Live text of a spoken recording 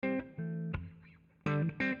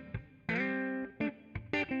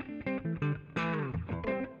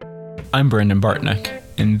I'm Brandon Bartnick,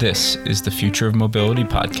 and this is the Future of Mobility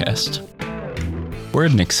podcast. We're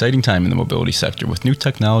at an exciting time in the mobility sector with new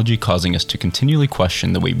technology causing us to continually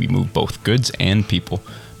question the way we move both goods and people.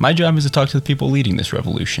 My job is to talk to the people leading this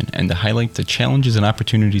revolution and to highlight the challenges and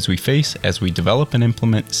opportunities we face as we develop and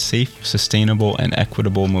implement safe, sustainable, and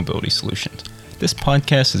equitable mobility solutions. This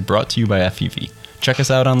podcast is brought to you by FEV. Check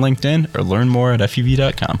us out on LinkedIn or learn more at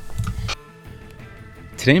FEV.com.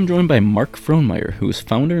 Today I'm joined by Mark Frohnmayer, who is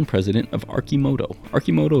founder and president of Arcimoto.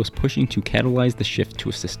 Arcimoto is pushing to catalyze the shift to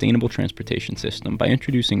a sustainable transportation system by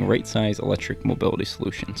introducing right-size electric mobility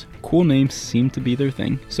solutions. Cool names seem to be their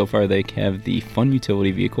thing. So far they have the Fun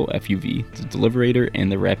Utility Vehicle, FUV, the Deliverator,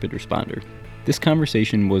 and the Rapid Responder. This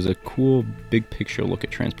conversation was a cool big picture look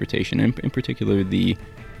at transportation, and in particular the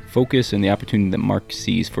focus and the opportunity that Mark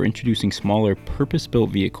sees for introducing smaller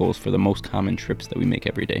purpose-built vehicles for the most common trips that we make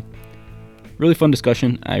every day. Really fun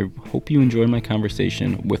discussion. I hope you enjoy my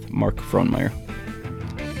conversation with Mark Frohnmayer.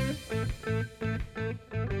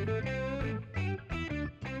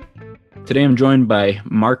 Today I'm joined by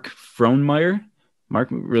Mark Frohnmayer. Mark,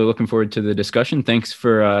 really looking forward to the discussion. Thanks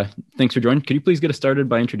for joining. Could you please get us started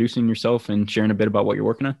by introducing yourself and sharing a bit about what you're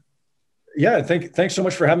working on? Yeah, thanks so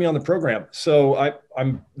much for having me on the program. So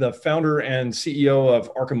I'm the founder and CEO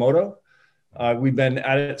of Arcimoto. We've been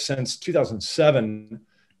at it since 2007.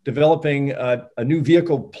 Developing a new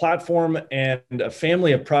vehicle platform and a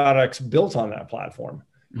family of products built on that platform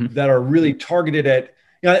that are really targeted at,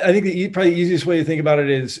 I think probably the easiest way to think about it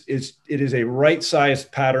is it is a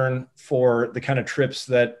right-sized pattern for the kind of trips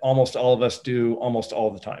that almost all of us do almost all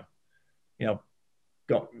the time.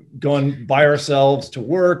 Going by ourselves to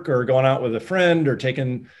work or going out with a friend or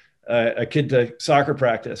taking a kid to soccer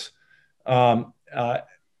practice.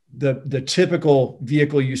 The typical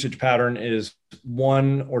vehicle usage pattern is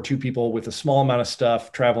one or two people with a small amount of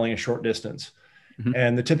stuff traveling a short distance. Mm-hmm.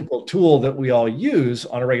 And the typical tool that we all use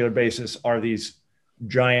on a regular basis are these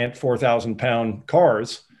giant 4,000 pound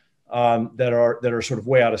cars that are sort of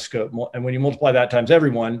way out of scope. And when you multiply that times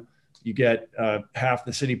everyone, you get half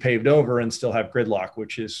the city paved over and still have gridlock,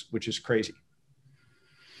 which is crazy.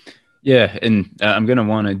 Yeah, and I'm going to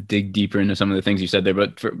want to dig deeper into some of the things you said there,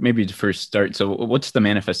 but maybe to first start, so what's the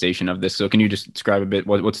manifestation of this? So can you just describe a bit,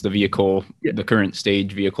 what's the vehicle, the current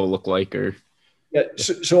stage vehicle look like? Or yeah,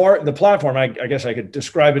 so the platform, I guess I could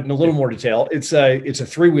describe it in a little more detail. It's a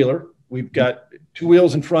three-wheeler. We've got two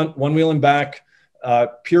wheels in front, one wheel in back,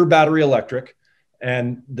 pure battery electric.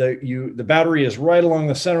 And the battery is right along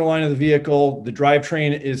the center line of the vehicle. The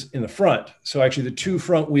drivetrain is in the front. So actually the two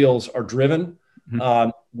front wheels are driven. Mm-hmm.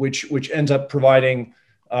 Which ends up providing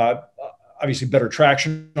obviously better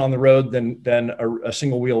traction on the road than a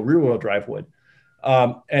single wheel rear wheel drive would.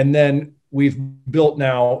 And then we've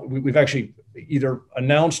actually either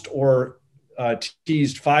announced or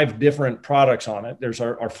teased 5 different products on it. There's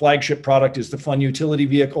our flagship product is the Fun Utility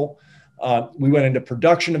Vehicle. We went into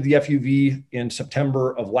production of the FUV in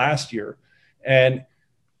September of last year, and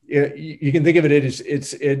you can think of it as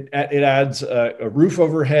it adds a roof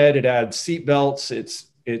overhead. It adds seat belts.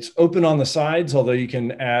 It's open on the sides, although you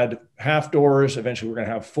can add half doors. Eventually, we're going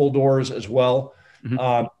to have full doors as well.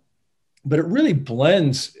 Mm-hmm. But it really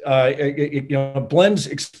blends. Blends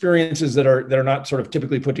experiences that are not sort of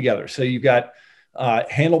typically put together. So you've got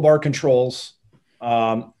handlebar controls,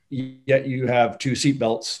 yet you have 2 seat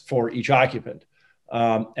belts for each occupant,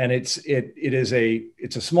 and it's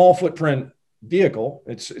a small footprint vehicle.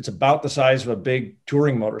 It's about the size of a big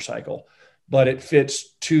touring motorcycle, but it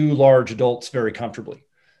fits 2 large adults very comfortably.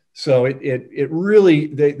 So it really,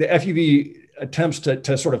 the FUV attempts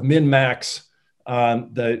to sort of min-max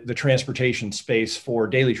the transportation space for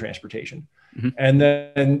daily transportation. Mm-hmm. And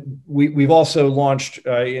then we've also launched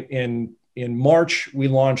in March, we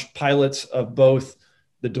launched pilots of both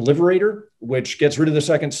the Deliverator, which gets rid of the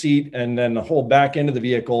second seat, and then the whole back end of the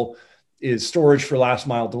vehicle is storage for last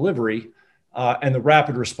mile delivery. And the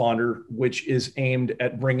Rapid Responder, which is aimed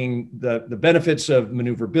at bringing the benefits of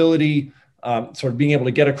maneuverability, sort of being able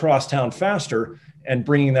to get across town faster and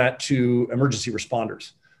bringing that to emergency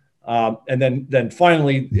responders. And then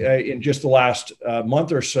finally, in just the last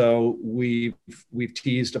month or so, we've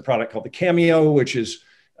teased a product called the Cameo, which is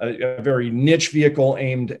a very niche vehicle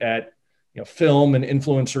aimed at film and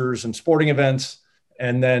influencers and sporting events.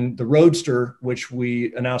 And then the Roadster, which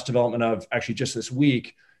we announced development of actually just this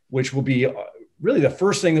week, which will be really the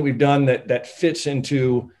first thing that we've done that fits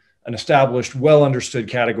into an established, well-understood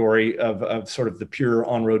category of sort of the pure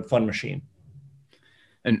on-road fun machine.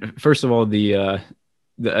 And first of all,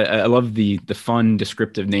 I love the fun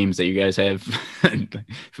descriptive names that you guys have.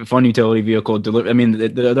 Fun utility vehicle, deliver. I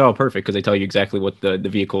mean, they're all perfect because they tell you exactly what the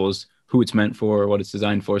vehicle is, who it's meant for, what it's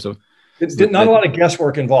designed for. So Not a lot of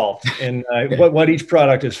guesswork involved in what each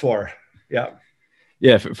product is for. Yeah.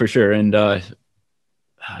 Yeah, for sure. And I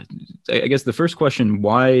guess the first question,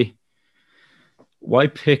 why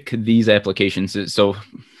pick these applications? So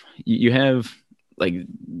you have like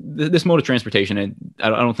this mode of transportation, and I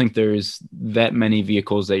don't think there's that many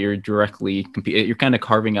vehicles that you're directly competing. You're kind of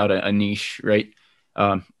carving out a niche, right?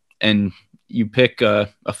 And you pick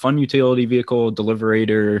a fun utility vehicle,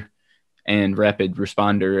 Deliverator, and rapid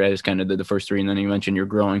responder as kind of the first three, and then you mentioned you're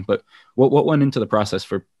growing. But what went into the process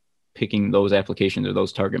for picking those applications or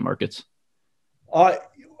those target markets?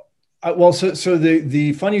 Well, so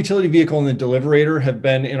the fun utility vehicle and the Deliverator have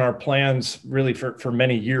been in our plans really for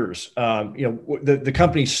many years. The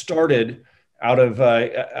company started out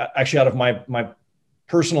of my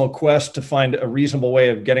personal quest to find a reasonable way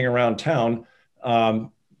of getting around town,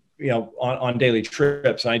 on daily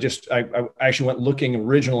trips. And I actually went looking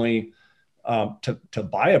originally to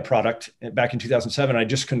buy a product back in 2007. I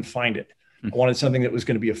just couldn't find it. I wanted something that was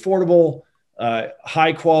going to be affordable,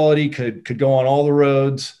 high quality, could go on all the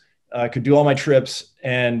roads, could do all my trips,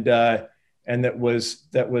 and that was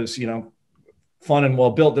fun and well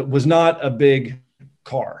built. That was not a big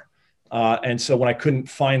car, and so when I couldn't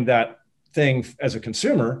find that thing as a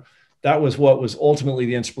consumer, that was what was ultimately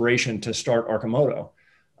the inspiration to start Arcimoto.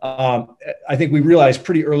 I think we realized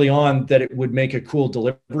pretty early on that it would make a cool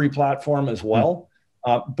delivery platform as well.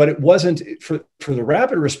 But it wasn't for the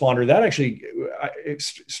rapid responder. That actually,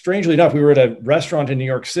 strangely enough, we were at a restaurant in New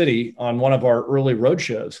York City on one of our early road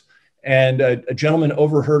shows, and a gentleman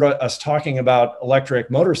overheard us talking about electric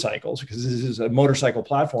motorcycles, because this is a motorcycle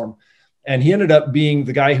platform. And he ended up being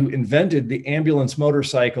the guy who invented the ambulance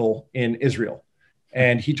motorcycle in Israel.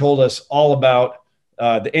 And he told us all about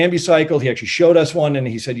the Ambicycle. He actually showed us one, and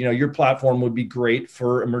he said, your platform would be great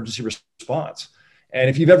for emergency response. And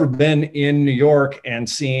if you've ever been in New York and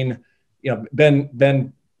seen,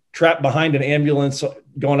 been trapped behind an ambulance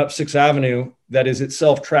going up 6th Avenue that is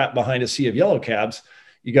itself trapped behind a sea of yellow cabs,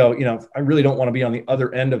 you go, I really don't want to be on the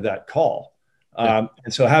other end of that call. And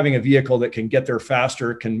so having a vehicle that can get there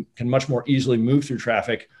faster, can much more easily move through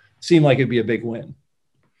traffic, seemed like it'd be a big win.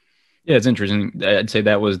 Yeah, it's interesting. I'd say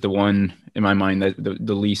that was the one in my mind that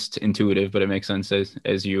the least intuitive, but it makes sense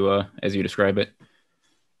as you describe it.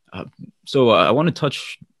 So I want to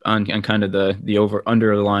touch on kind of the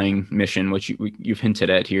underlying mission, which you've hinted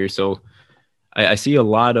at here. So I see a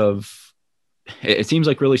lot of, it seems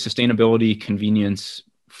like really sustainability, convenience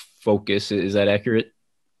focus. Is that accurate?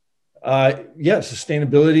 Yeah,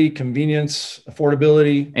 sustainability, convenience,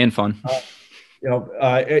 affordability, and fun.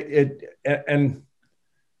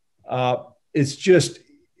 It's just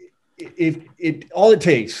all it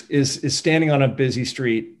takes is standing on a busy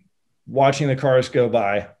street, watching the cars go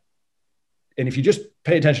by. And if you just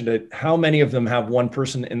pay attention to how many of them have one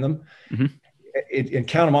person in them, and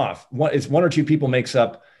count them off, it's one or two people makes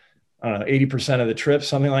up, I don't know, 80% of the trips,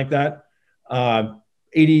 something like that.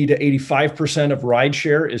 80 to 85% of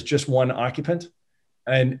rideshare is just one occupant.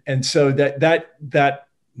 And so that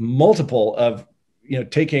multiple of,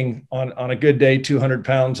 taking on a good day, 200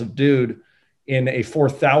 pounds of dude in a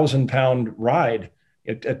 4,000 pound ride,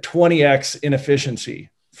 a 20x inefficiency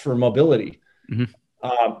for mobility.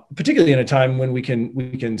 Particularly in a time when we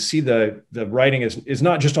can see the writing is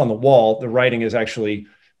not just on the wall. The writing is actually,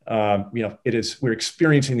 we're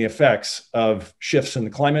experiencing the effects of shifts in the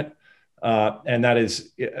climate. And that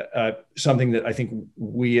is something that I think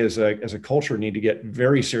we as a culture need to get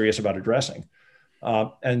very serious about addressing.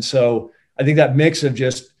 And so I think that mix of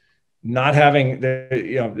just not having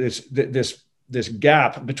this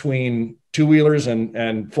gap between two-wheelers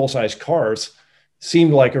and full-size cars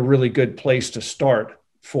seemed like a really good place to start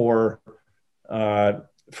for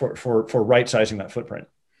right-sizing that footprint.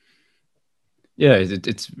 Yeah,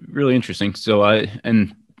 it's really interesting. So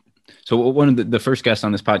one of the first guests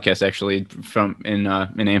on this podcast actually from in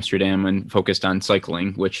Amsterdam and focused on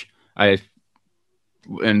cycling, which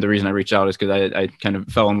and the reason I reached out is because I kind of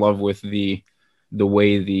fell in love with the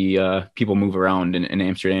way the people move around in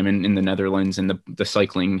Amsterdam and in the Netherlands and the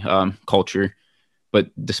cycling culture. But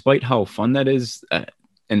despite how fun that is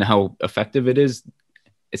and how effective it is,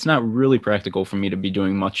 it's not really practical for me to be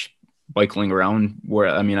doing much bicycling around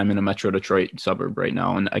I'm in a Metro Detroit suburb right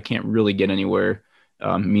now, and I can't really get anywhere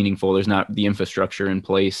meaningful. There's not the infrastructure in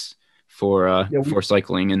place for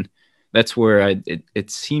cycling. And that's where it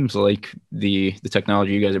seems like the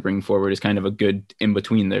technology you guys are bringing forward is kind of a good in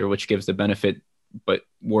between there, which gives the benefit, but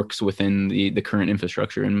works within the current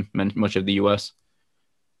infrastructure in much of the US.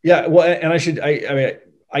 Yeah. Well, and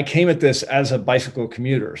I came at this as a bicycle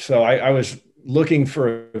commuter. So I was looking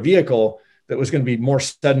for a vehicle that was going to be more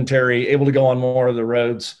sedentary, able to go on more of the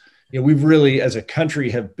roads. we've really, as a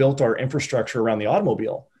country, have built our infrastructure around the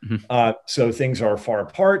automobile. So things are far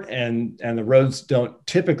apart, and the roads don't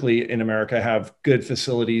typically in America have good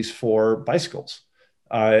facilities for bicycles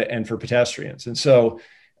and for pedestrians. And so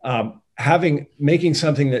making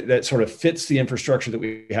something that sort of fits the infrastructure that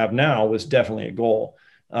we have now was definitely a goal.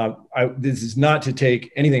 This is not to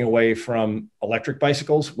take anything away from electric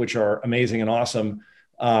bicycles, which are amazing and awesome.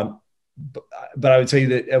 But I would say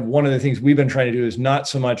that one of the things we've been trying to do is not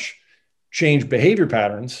so much change behavior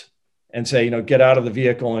patterns and say, get out of the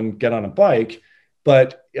vehicle and get on a bike,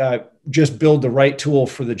 but just build the right tool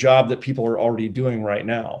for the job that people are already doing right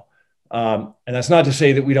now. And that's not to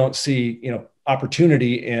say that we don't see,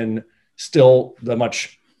 opportunity in still the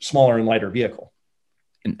much smaller and lighter vehicle.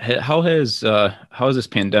 And how has this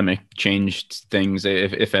pandemic changed things,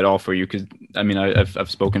 if at all, for you? Because I mean,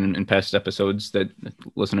 I've spoken in past episodes that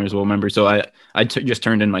listeners will remember. So I just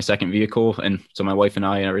turned in my second vehicle, and so my wife and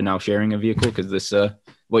I are now sharing a vehicle because this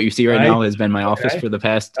what you see right now has been my office for the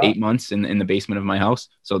past 8 months in the basement of my house.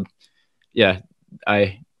 So yeah,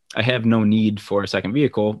 I have no need for a second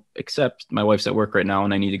vehicle, except my wife's at work right now,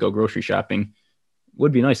 and I need to go grocery shopping.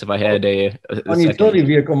 Would be nice if I had a utility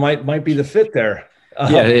vehicle might be the fit there.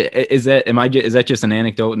 Yeah, is that just an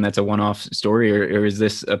anecdote and that's a one-off story, or is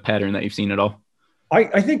this a pattern that you've seen at all?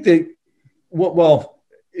 I think that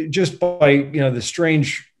just by the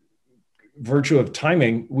strange virtue of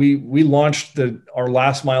timing, we launched our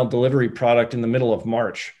last mile delivery product in the middle of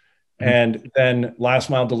March, and then last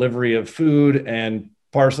mile delivery of food and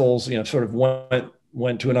parcels, sort of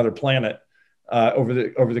went to another planet over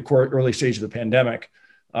the early stage of the pandemic.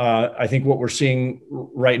 I think what we're seeing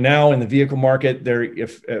right now in the vehicle market there,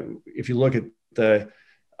 if you look at the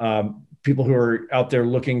people who are out there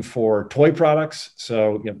looking for toy products,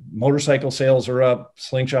 so motorcycle sales are up,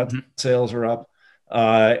 slingshot sales are up,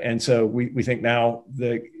 and so we think now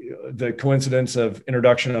the coincidence of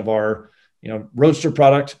introduction of our Roadster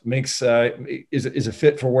product is a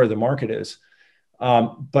fit for where the market is.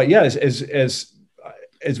 But yeah, as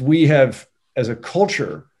we have as a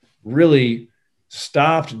culture really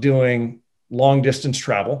stopped doing long distance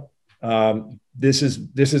travel. This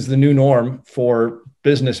is the new norm for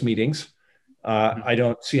business meetings. I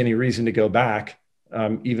don't see any reason to go back.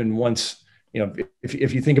 Even once,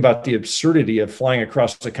 if you think about the absurdity of flying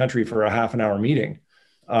across the country for a half an hour meeting,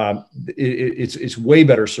 it's way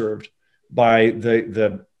better served by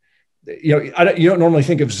you don't normally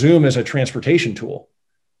think of Zoom as a transportation tool,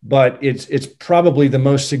 but it's probably the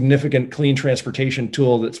most significant clean transportation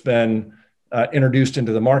tool that's been introduced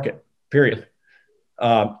into the market, period.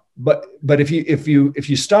 But if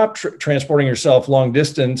you stop transporting yourself long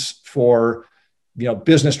distance for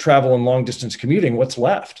business travel and long distance commuting, what's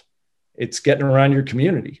left? It's getting around your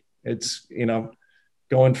community. It's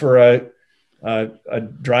going for a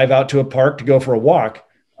drive out to a park to go for a walk,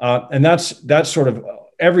 and that's sort of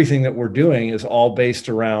everything that we're doing is all based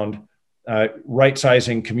around right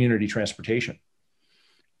sizing community transportation.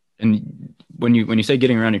 And when you say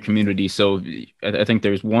getting around your community, so I think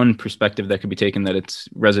there's one perspective that could be taken that it's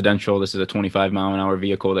residential. This is a 25-mile-an-hour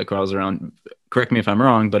vehicle that crawls around. Correct me if I'm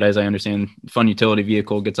wrong, but as I understand, fun utility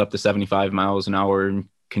vehicle gets up to 75 miles an hour and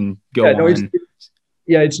can go on.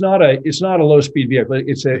 It's not a low speed vehicle.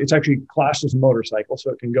 It's actually classed as a motorcycle,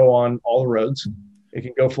 so it can go on all the roads. It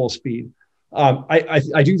can go full speed.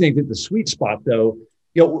 I do think that the sweet spot, though,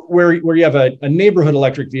 where you have a neighborhood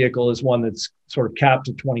electric vehicle is one that's sort of capped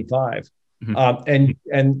at 25. And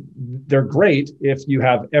they're great if you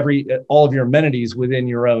have all of your amenities within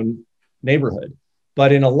your own neighborhood.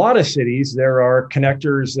 But in a lot of cities, there are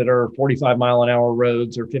connectors that are 45 mile an hour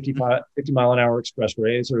roads or 50 mile an hour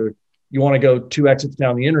expressways, or you want to go 2 exits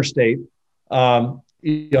down the interstate.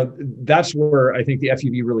 That's where I think the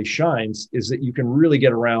FUV really shines, is that you can really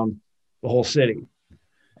get around the whole city.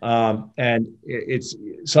 And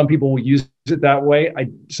some people will use it that way.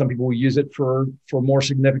 Some people will use it for more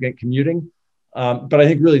significant commuting. But I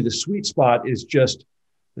think really the sweet spot is just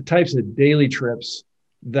the types of daily trips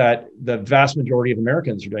that the vast majority of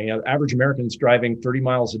Americans are doing. Average Americans driving 30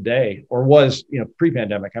 miles a day, or was,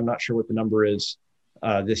 pre-pandemic. I'm not sure what the number is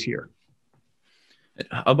this year.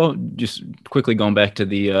 How about just quickly going back to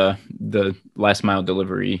the last mile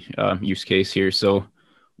delivery use case here? So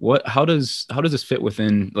how does this fit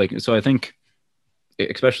within, so I think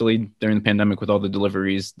especially during the pandemic with all the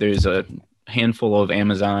deliveries, there's a handful of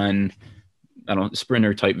Amazon,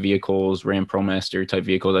 Sprinter type vehicles, Ram ProMaster type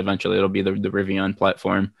vehicles. Eventually it'll be the Rivian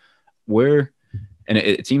platform and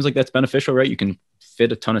it seems like that's beneficial, right? You can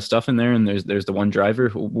fit a ton of stuff in there, and there's the one driver.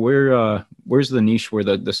 Where's the niche where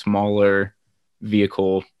the smaller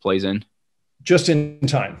vehicle plays in? Just in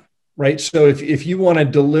time. right? So if you want to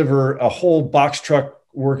deliver a whole box truck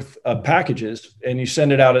worth of packages and you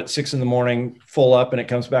send it out at 6 a.m, full up, and it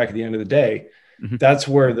comes back at the end of the day, that's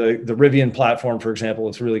where the Rivian platform, for example,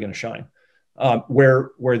 is really going to shine. Where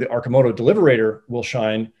the Arcimoto Deliverator will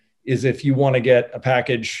shine is if you want to get a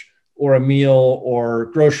package or a meal or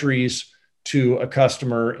groceries to a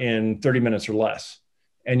customer in 30 minutes or less.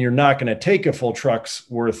 And you're not going to take a full truck's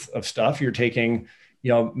worth of stuff. You're taking,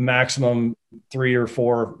 maximum 3 or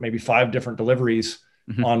 4, maybe 5 different deliveries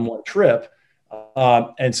on one trip.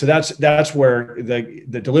 And so that's where the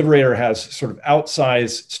Deliverator has sort of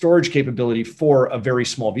outsized storage capability for a very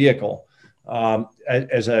small vehicle,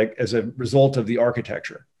 as a result of the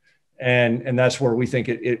architecture. And that's where we think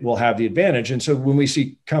it will have the advantage. And so when we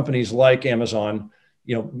see companies like Amazon,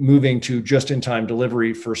 moving to just-in-time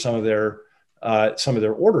delivery for some of their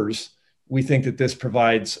orders, we think that this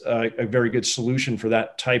provides a very good solution for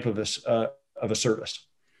that type of a service.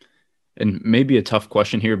 And maybe a tough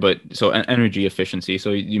question here, but so energy efficiency. So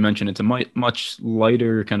you mentioned it's a much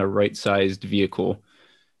lighter, kind of right-sized vehicle.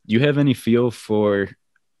 Do you have any feel for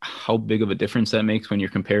how big of a difference that makes when you're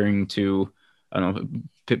comparing to, I don't know,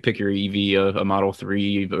 pick your EV, a Model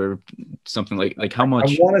 3 or something like how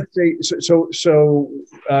much? I want to say,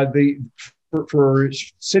 for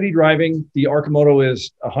city driving, the Arcimoto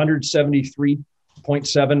is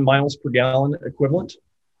 173.7 miles per gallon equivalent,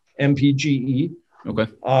 MPGE. Okay.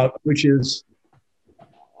 Which is,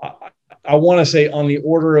 I want to say, on the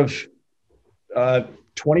order of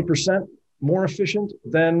 20% more efficient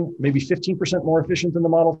than, maybe 15% more efficient than the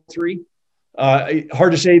Model 3.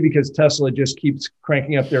 Hard to say because Tesla just keeps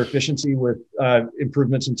cranking up their efficiency with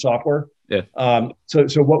improvements in software. Yeah.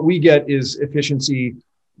 So what we get is efficiency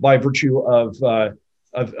by virtue of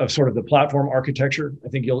sort of the platform architecture. I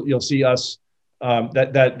think you'll see us.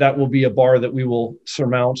 That will be a bar that we will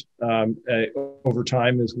surmount over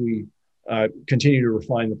time as we continue to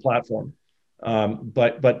refine the platform.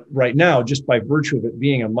 But right now, just by virtue of it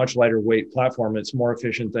being a much lighter weight platform, it's more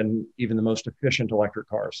efficient than even the most efficient electric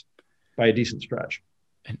cars by a decent stretch.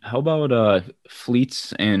 And how about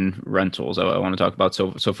fleets and rentals? I want to talk about.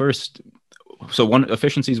 So first,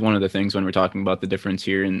 efficiency is one of the things when we're talking about the difference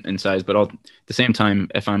here in size, but at the same time,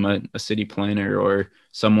 if I'm a city planner or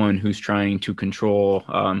someone who's trying to control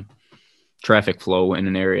traffic flow in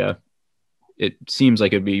an area, it seems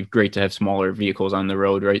like it'd be great to have smaller vehicles on the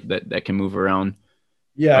road, right? That can move around.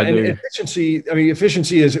 Yeah. And efficiency,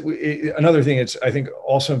 efficiency is another thing. It's, I think,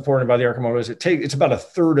 also important about the Arcimoto is it's about a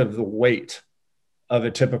third of the weight of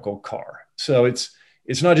a typical car. So it's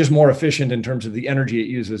not just more efficient in terms of the energy it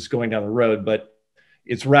uses going down the road, but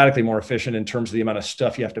it's radically more efficient in terms of the amount of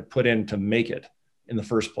stuff you have to put in to make it in the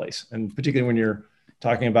first place. And particularly when you're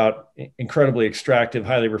talking about incredibly extractive,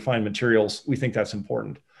 highly refined materials, we think that's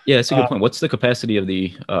important. Yeah, that's a good point. What's the capacity of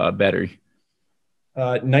the battery?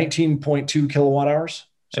 19.2 kilowatt hours.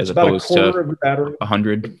 So as it's about a opposed quarter to of a battery.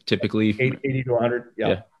 100 typically. 80 to 100.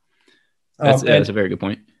 Yeah. That's a very good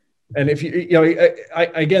point. And if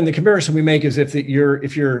again, the comparison we make is if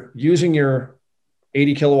you're using your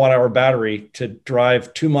 80 kilowatt hour battery to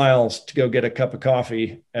drive 2 miles to go get a cup of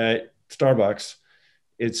coffee at Starbucks,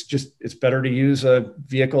 it's better to use a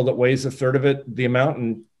vehicle that weighs a third of the amount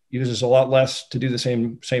and uses a lot less to do the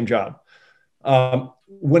same job.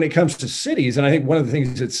 When it comes to cities, and I think one of the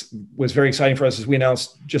things that was very exciting for us is we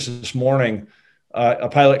announced just this morning a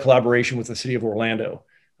pilot collaboration with the city of Orlando,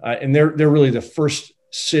 and they're really the first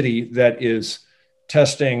city that is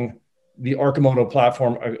testing the Arcimoto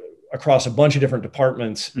platform across a bunch of different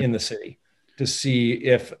departments in the city to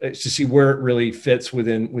see where it really fits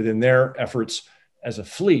within their efforts as a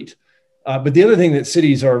fleet. But the other thing that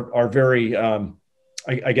cities are very,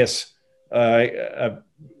 I guess,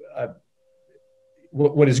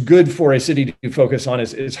 what is good for a city to focus on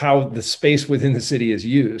is how the space within the city is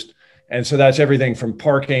used. And so that's everything from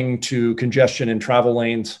parking to congestion in travel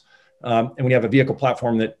lanes. And when you have a vehicle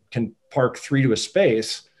platform that can park 3 to a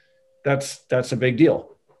space, that's a big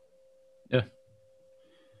deal. Yeah.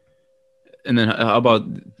 And then how about,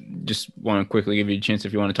 just want to quickly give you a chance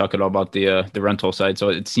if you want to talk at all about the rental side. So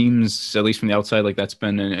it seems, at least from the outside, like that's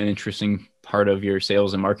been an interesting part of your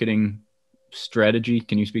sales and marketing strategy.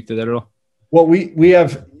 Can you speak to that at all? Well, we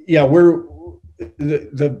have, we're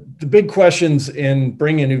the big questions in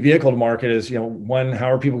bringing a new vehicle to market is, one,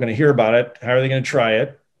 how are people going to hear about it? How are they going to try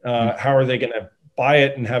it? How are they going to buy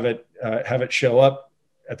it and have it show up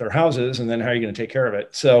at their houses? And then how are you going to take care of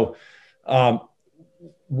it? So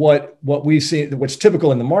what we've seen, what's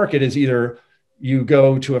typical in the market is either you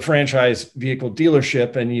go to a franchise vehicle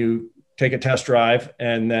dealership and you take a test drive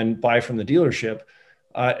and then buy from the dealership.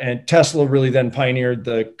 And Tesla really then pioneered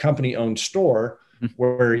the company-owned store,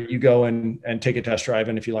 where you go and take a test drive,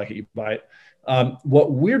 and if you like it, you buy it.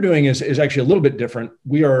 What we're doing is actually a little bit different.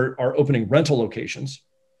 We are opening rental locations,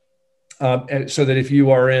 so that if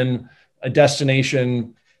you are in a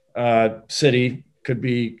destination city, could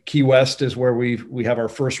be Key West is where we have our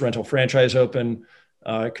first rental franchise open.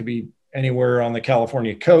 It could be anywhere on the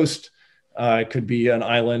California coast. It could be an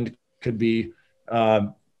island. Could be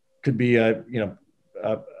the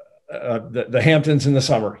Hamptons in the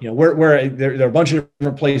summer. Where there are a bunch of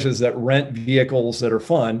different places that rent vehicles that are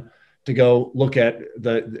fun to go look at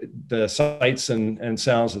the sights and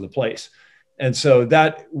sounds of the place. And so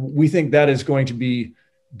that we think that is going to be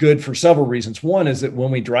good for several reasons. One is that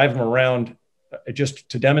when we drive them around just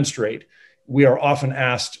to demonstrate, we are often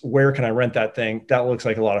asked, where can I rent that thing? That looks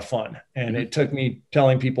like a lot of fun. And it took me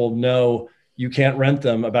telling people, no, you can't rent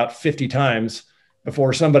them about 50 times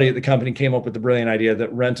before somebody at the company came up with the brilliant idea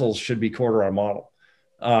that rentals should be core to our model.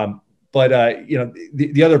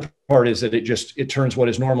 The other part is that it turns what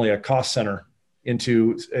is normally a cost center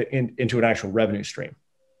into an actual revenue stream.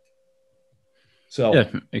 So yeah,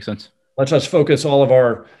 makes sense. Let's focus all of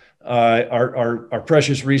our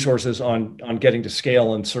precious resources on getting to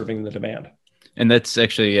scale and serving the demand. And that's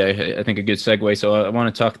actually, I think, a good segue. So I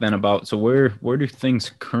want to talk then about, so where do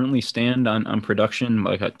things currently stand on production?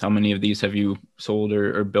 Like how many of these have you sold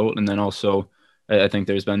or built? And then also, I think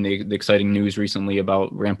there's been the exciting news recently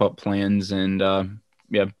about ramp up plans and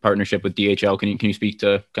partnership with DHL. Can you speak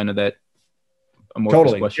to kind of that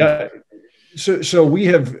amorphous question? Yeah. So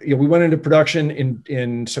we went into production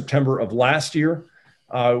in September of last year.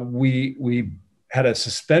 We had a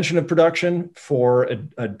suspension of production for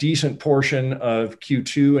a decent portion of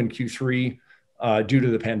Q2 and Q3 due to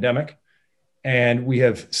the pandemic, and we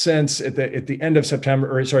have since at the end of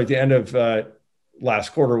September, at the end of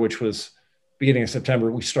last quarter, which was beginning of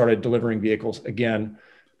September, we started delivering vehicles again.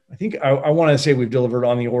 I think I want to say we've delivered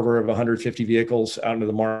on the order of 150 vehicles out into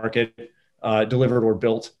the market, delivered or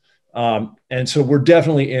built. And so we're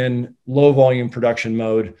definitely in low volume production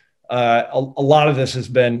mode. A lot of this has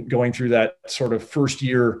been going through that sort of first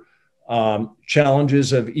year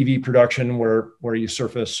challenges of EV production where you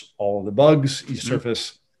surface all of the bugs, you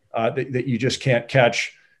surface that you just can't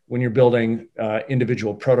catch when you're building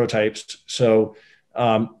individual prototypes. So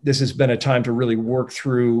this has been a time to really work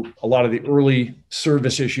through a lot of the early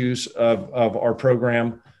service issues of our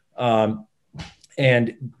program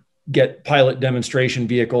and get pilot demonstration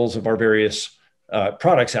vehicles of our various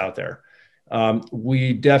products out there.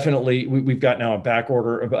 We've got now a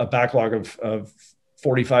backlog of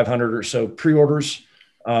 4,500 or so pre-orders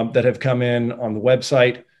that have come in on the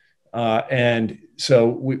website. And so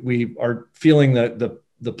we are feeling the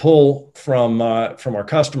pull from our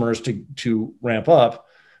customers to ramp up.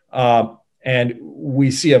 And we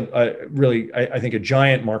see a really, I think, a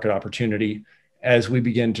giant market opportunity as we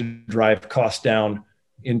begin to drive costs down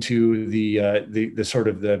into the sort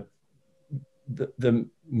of the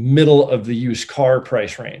middle of the used car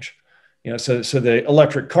price range. So the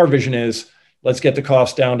electric car vision is, let's get the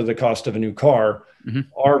cost down to the cost of a new car. Mm-hmm.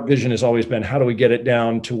 Our vision has always been, how do we get it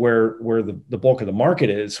down to where the bulk of the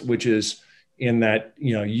market is, which is in that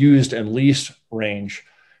used and leased range.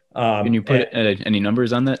 Can you put any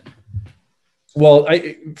numbers on that? Well,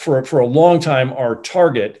 for a long time, our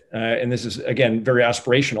target, and this is again very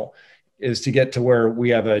aspirational, is to get to where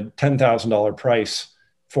we have a $10,000 price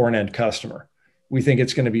for an end customer. We think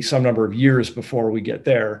it's going to be some number of years before we get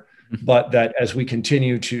there, but that as we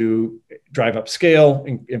continue to drive up scale,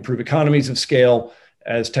 improve economies of scale,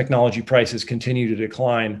 as technology prices continue to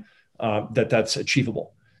decline, that's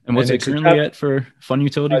achievable. And what's it currently at for fun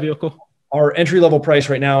utility vehicle? Our entry level price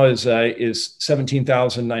right now is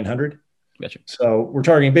 $17,900. Gotcha. So we're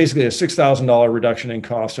targeting basically a $6,000 reduction in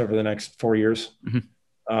cost over the next 4 years. Mm-hmm.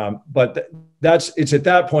 But it's at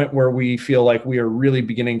that point where we feel like we are really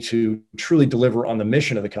beginning to truly deliver on the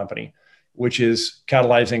mission of the company, which is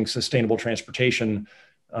catalyzing sustainable transportation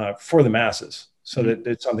for the masses, so that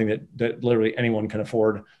it's something that literally anyone can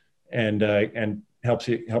afford, and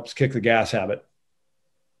helps kick the gas habit.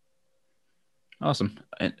 Awesome.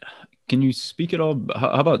 And can you speak at all? How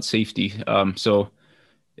about safety? So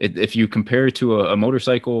if you compare it to a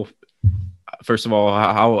motorcycle, first of all,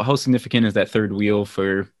 how significant is that third wheel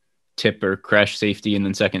for tip or crash safety? And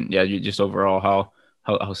then second, just overall,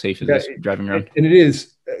 how safe is this driving around? And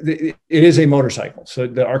it is a motorcycle. So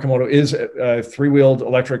the Arcimoto is a three-wheeled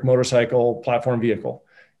electric motorcycle platform vehicle.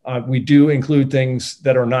 We do include things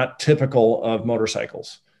that are not typical of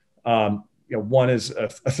motorcycles. One is a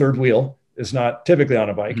third wheel is not typically on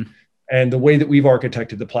a bike. Mm-hmm. And the way that we've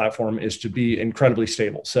architected the platform is to be incredibly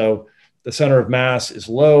stable. So the center of mass is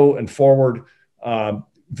low and forward.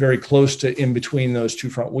 very close to in between those two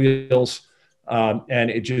front wheels. And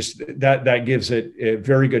it just, that gives it a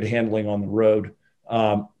very good handling on the road.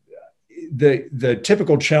 The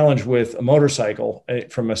typical challenge with a motorcycle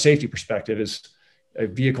from a safety perspective is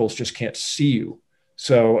vehicles just can't see you.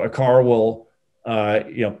 So a car will,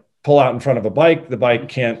 pull out in front of a bike. The bike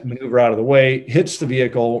can't maneuver out of the way, hits the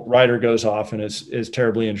vehicle, rider goes off and is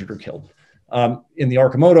terribly injured or killed. In the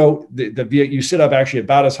Arcimoto, you sit up actually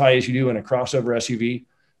about as high as you do in a crossover SUV.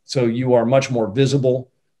 So you are much more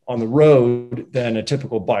visible on the road than a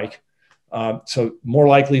typical bike. So more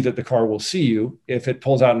likely that the car will see you if it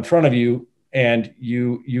pulls out in front of you, and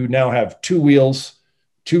you now have two wheels,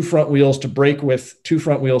 two front wheels to brake with, two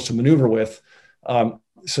front wheels to maneuver with.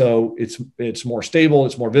 So it's more stable,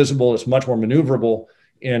 it's more visible, it's much more maneuverable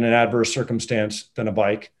in an adverse circumstance than a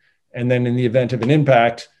bike. And then in the event of an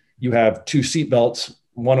impact, you have two seat belts,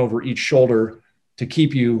 one over each shoulder, to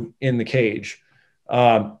keep you in the cage.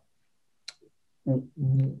 But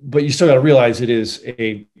you still got to realize it is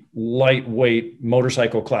a lightweight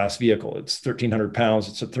motorcycle class vehicle. It's 1,300 pounds.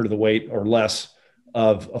 It's a third of the weight or less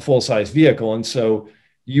of a full-size vehicle. And so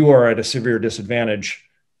you are at a severe disadvantage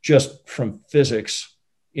just from physics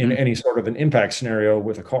in any sort of an impact scenario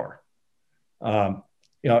with a car. And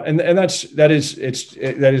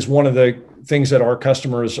that is one of the things that our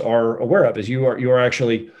customers are aware of, is you are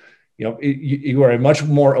actually, you are a much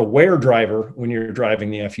more aware driver when you're driving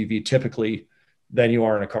the FUV typically than you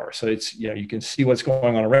are in a car. So it's, you can see what's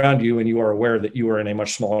going on around you, and you are aware that you are in a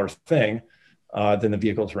much smaller thing than the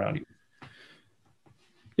vehicles around you.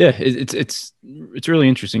 Yeah, it's really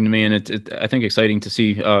interesting to me, and I think exciting to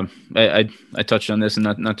see. I touched on this,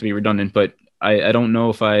 and not to be redundant, but I don't know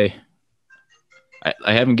if I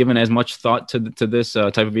haven't given as much thought to this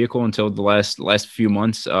type of vehicle until the last few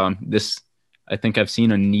months. I think I've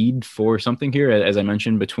seen a need for something here, as I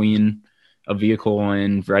mentioned, between a vehicle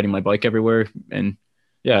and riding my bike everywhere. And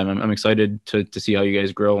yeah, I'm excited to see how you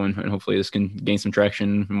guys grow, and hopefully this can gain some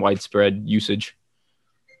traction and widespread usage.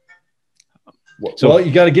 Well,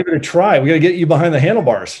 you got to give it a try. We got to get you behind the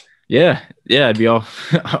handlebars. Yeah, I'd be all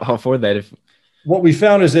for that. What we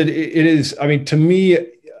found is that it is, to me,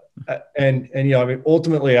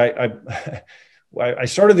 ultimately I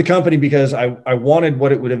started the company because I wanted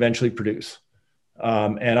what it would eventually produce.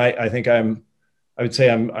 And I think I'm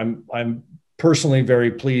personally very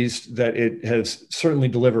pleased that it has certainly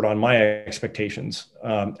delivered on my expectations.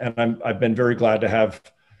 And I've been very glad to have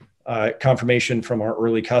confirmation from our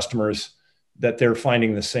early customers that they're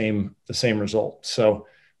finding the same result. So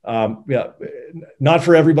not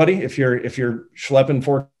for everybody. If you're schlepping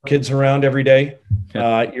 4 kids around every day,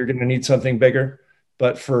 you're going to need something bigger.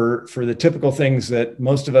 But for the typical things that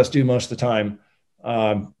most of us do most of the time,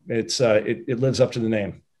 it lives up to the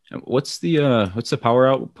name. What's the power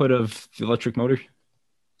output of the electric motor?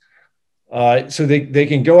 So they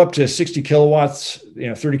can go up to 60 kilowatts,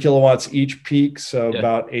 30 kilowatts each peak. So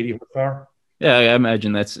about 80 horsepower. Yeah, I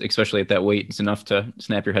imagine that's, especially at that weight, it's enough to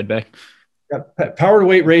snap your head back. Yeah, power to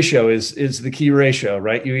weight ratio is the key ratio,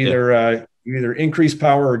 right? You either increase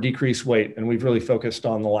power or decrease weight, and we've really focused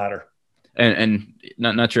on the latter. And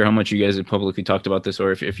not sure how much you guys have publicly talked about this,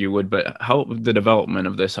 or if you would, but how the development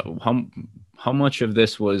of this, how much of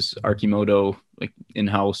this was Arcimoto like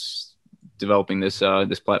in-house developing this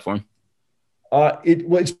platform?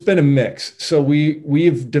 It's been a mix. So the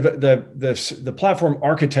platform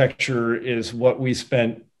architecture is what we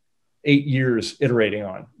spent 8 years iterating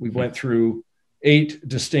on. We went through 8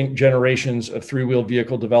 distinct generations of 3-wheel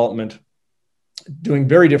vehicle development, doing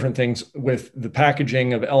very different things with the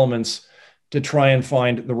packaging of elements to try and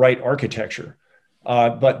find the right architecture.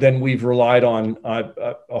 But then we've relied on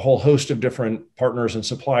a whole host of different partners and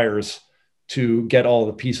suppliers to get all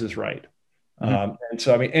the pieces right. And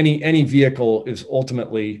so, any vehicle is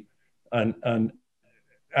ultimately an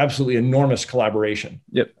absolutely enormous collaboration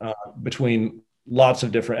between lots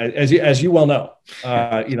of different, as you well know,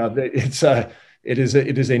 it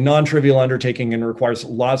is a non-trivial undertaking and requires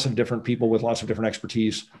lots of different people with lots of different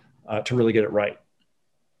expertise to really get it right.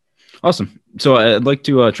 Awesome. So I'd like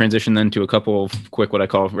to transition then to a couple of quick, what I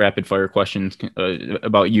call rapid fire questions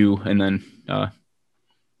about you, and then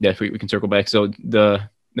we can circle back. So the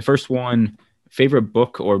first one, favorite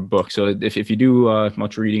book or book. So if you do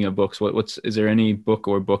much reading of books, is there any book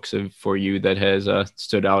or books for you that has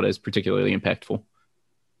stood out as particularly impactful?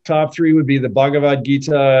 Top 3 would be the Bhagavad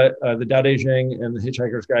Gita, the Tao Te Ching, and the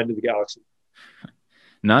Hitchhiker's Guide to the Galaxy.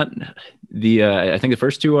 Not the, I think the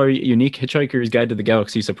first 2 are unique. Hitchhiker's Guide to the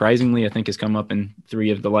Galaxy, surprisingly, I think has come up in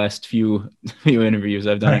 3 of the last few interviews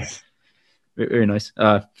I've done. Nice. Very nice.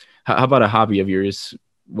 How about a hobby of yours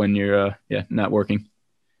when you're not working?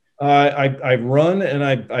 I run and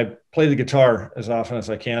I play the guitar as often as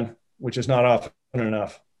I can, which is not often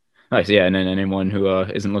enough. Nice. Yeah. And then anyone who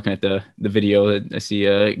isn't looking at the video, I see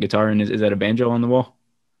a guitar, and is that a banjo on the wall?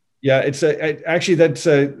 Yeah, actually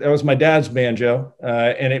that was my dad's banjo,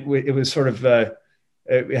 and it was sort of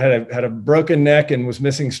it had a broken neck and was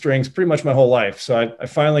missing strings pretty much my whole life. So I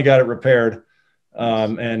finally got it repaired,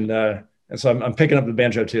 and so I'm picking up the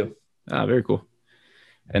banjo too. Ah, very cool.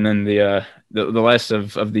 And then the last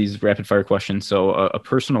of these rapid fire questions. So a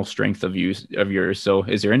personal strength of yours. So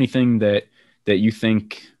is there anything that you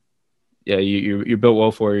think, you're built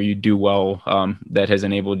well for, or you do well, that has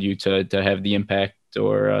enabled you to have the impact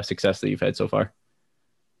or success that you've had so far?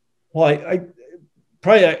 Well, I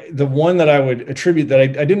probably the one that I would attribute that I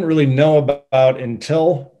didn't really know about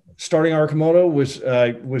until starting Arcimoto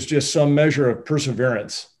was just some measure of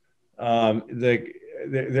perseverance.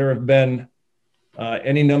 There have been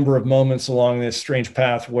any number of moments along this strange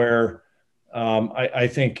path where I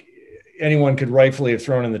think anyone could rightfully have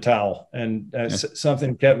thrown in the towel, and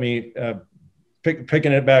something kept me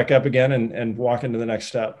picking it back up again and walking to the next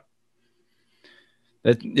step.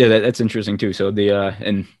 That's interesting too. So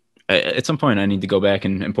and at some point I need to go back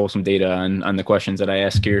and pull some data on the questions that I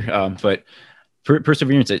ask here. But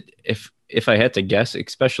perseverance, if I had to guess,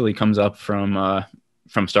 especially comes up from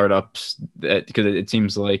startups, because it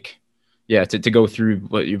seems like, to go through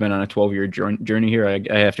what you've been on a 12-year journey here, I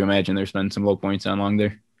have to imagine there's been some low points along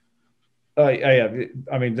there. I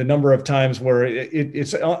mean, the number of times where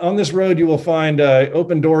it's on this road, you will find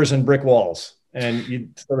open doors and brick walls, and you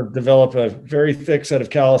sort of develop a very thick set of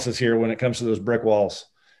calluses here when it comes to those brick walls.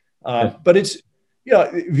 But it's,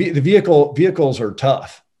 the vehicles are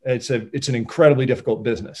tough. It's an incredibly difficult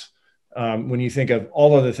business. When you think of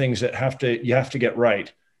all of the things that you have to get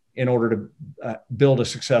right in order to build a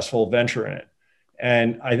successful venture in it.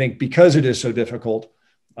 And I think because it is so difficult,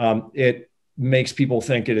 it makes people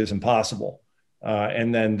think it is impossible.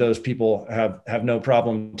 And then those people have no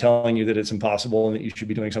problem telling you that it's impossible and that you should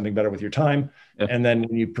be doing something better with your time. Yeah. And then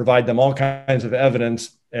when you provide them all kinds of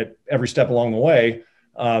evidence at every step along the way,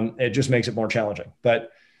 it just makes it more challenging.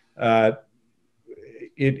 But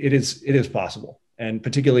it is possible. And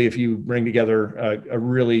particularly if you bring together a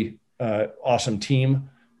really awesome team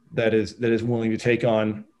that is willing to take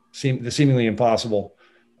on the seemingly impossible,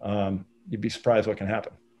 you'd be surprised what can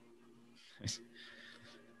happen.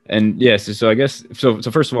 And yes, so I guess, so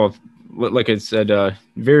first of all, like I said,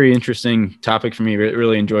 very interesting topic for me.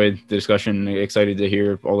 Really enjoyed the discussion. Excited to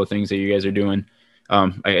hear all the things that you guys are doing.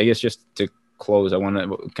 I guess just to close, I want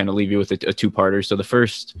to kind of leave you with a two-parter. So the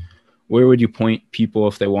first, where would you point people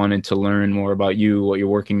if they wanted to learn more about you, what you're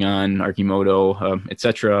working on, Arcimoto, et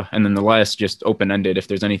cetera? And then the last, just open-ended, if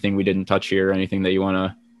there's anything we didn't touch here, anything that you want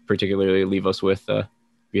to particularly leave us with,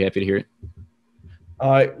 be happy to hear it.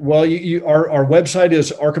 Well, our website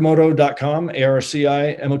is arcimoto.com,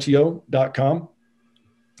 ARCIMOTO.com.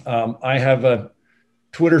 I have a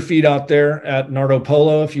Twitter feed out there at Nardo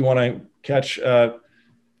Polo if you want to catch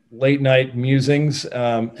late night musings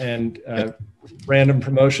and random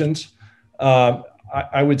promotions.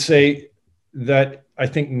 I would say that I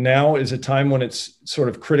think now is a time when it's sort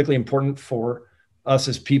of critically important for us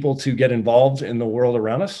as people to get involved in the world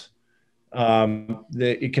around us.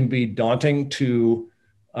 It can be daunting to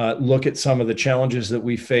look at some of the challenges that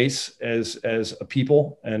we face as a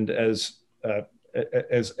people and as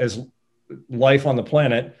life on the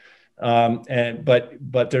planet.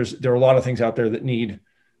 But there are a lot of things out there that need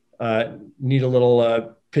a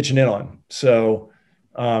little pitching in on. So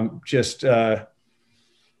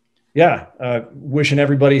wishing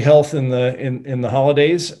everybody health in the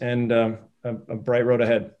holidays and a bright road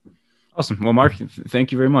ahead. Awesome. Well, Mark,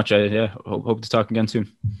 thank you very much. I hope to talk again soon.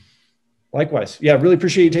 Likewise. Yeah, really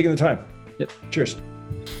appreciate you taking the time. Yep. Cheers.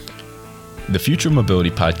 The Future Mobility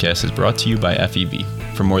Podcast is brought to you by FEV.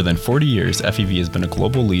 For more than 40 years, FEV has been a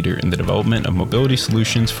global leader in the development of mobility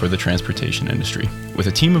solutions for the transportation industry. With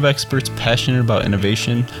a team of experts passionate about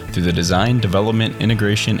innovation through the design, development,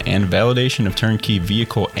 integration, and validation of turnkey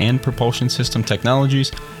vehicle and propulsion system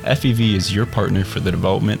technologies, FEV is your partner for the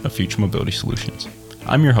development of future mobility solutions.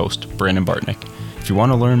 I'm your host, Brandon Bartnick. If you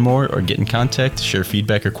want to learn more or get in contact, share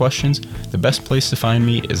feedback or questions, the best place to find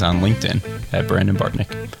me is on LinkedIn at Brandon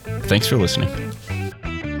Bartnick. Thanks for listening.